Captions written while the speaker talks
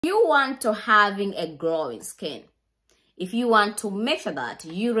You want to having a glowing skin. If you want to make sure that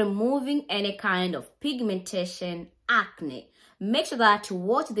you're removing any kind of pigmentation, acne, make sure that you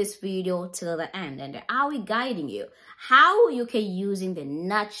watch this video till the end, and I will guiding you how you can using the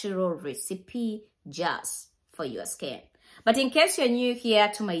natural recipe just for your skin. But in case you're new here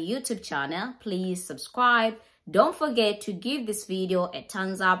to my YouTube channel, please subscribe. Don't forget to give this video a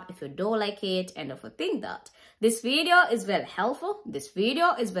thumbs up if you don't like it, and if you think that this video is very helpful, this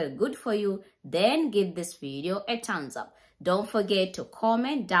video is very good for you, then give this video a thumbs up. Don't forget to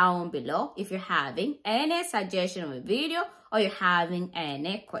comment down below if you're having any suggestion of a video or you're having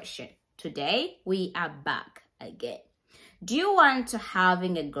any question. Today, we are back again. Do you want to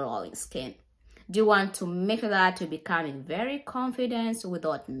having a glowing skin? Do you want to make sure that you're becoming very confident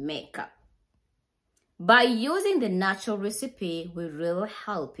without makeup? By using the natural recipe, we're really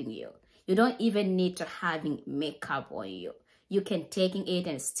helping you. You don't even need to having makeup on you. You can taking it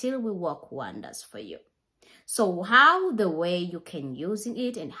and still will work wonders for you. So how the way you can using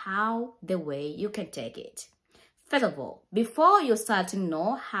it and how the way you can take it. First of all, before you start to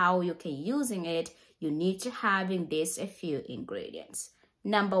know how you can using it, you need to having this a few ingredients.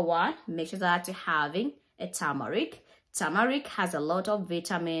 Number one, make sure that you're having a turmeric. Turmeric has a lot of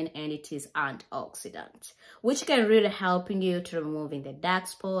vitamin and it is antioxidant, which can really helping you to removing the dark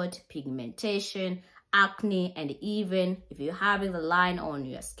spot, pigmentation, acne, and even if you're having the line on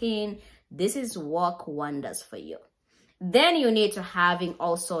your skin, this is work wonders for you. Then you need to having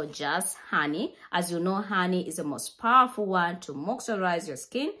also just honey. As you know, honey is the most powerful one to moisturize your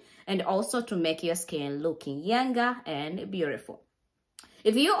skin and also to make your skin looking younger and beautiful.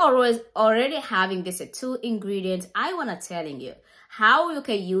 If you already having this two ingredients, I want to telling you how you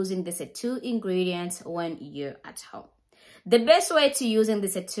can using this two ingredients when you're at home. The best way to using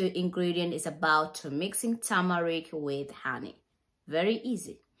this two ingredient is about to mixing turmeric with honey. Very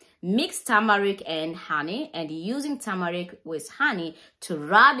easy. Mix turmeric and honey and using turmeric with honey to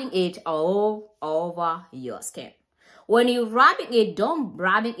rubbing it all over your skin. When you're rubbing it, don't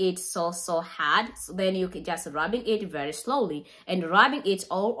rubbing it so hard. So then you can just rubbing it very slowly and rubbing it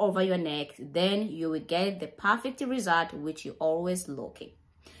all over your neck. Then you will get the perfect result which you're always looking.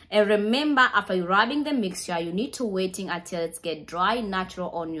 And remember, after you rubbing the mixture, you need to waiting until it get dry,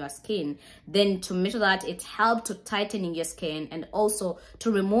 natural on your skin. Then to make sure that it helps to tightening your skin and also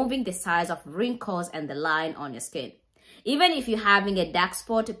to removing the size of wrinkles and the line on your skin. Even if you're having a dark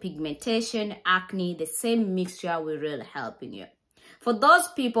spot, pigmentation, acne, the same mixture will really helping you. For those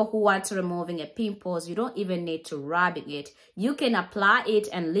people who want to removing a pimples, you don't even need to rubbing it. You can apply it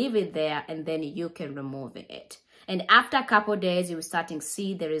and leave it there and then you can remove it. And after a couple of days, you will starting to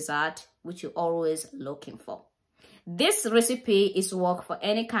see the result which you're always looking for. This recipe is work for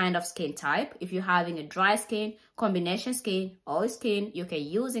any kind of skin type. If you're having a dry skin, combination skin, oil skin, you can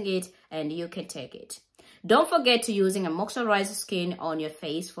using it and you can take it. Don't forget to using a moisturized skin on your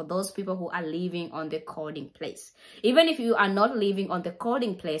face for those people who are living on the colding place. Even if you are not living on the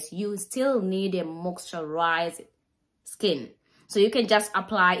colding place, you still need a moisturized skin. So you can just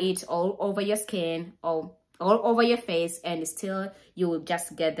apply it all over your skin or all over your face and still you will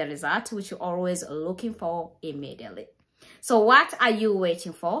just get the result which you're always looking for immediately. So what are you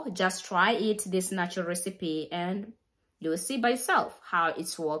waiting for? Just try it, this natural recipe, and you will see by yourself how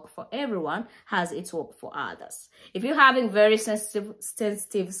it's work for everyone, has it's work for others. If you're having very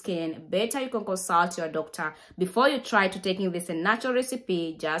sensitive skin, better you can consult your doctor before you try to taking this natural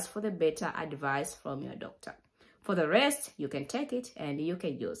recipe just for the better advice from your doctor. For the rest, you can take it and you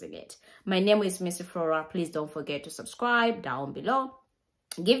can using it. My name is Miss Flora. Please don't forget to subscribe down below.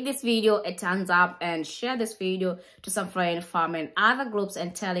 Give this video a thumbs up and share this video to some friends, family, and other groups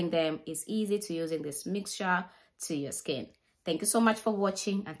and telling them it's easy to using this mixture to your skin. Thank you so much for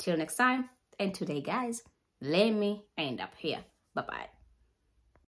watching. Until next time. And today, guys, let me end up here. Bye-bye.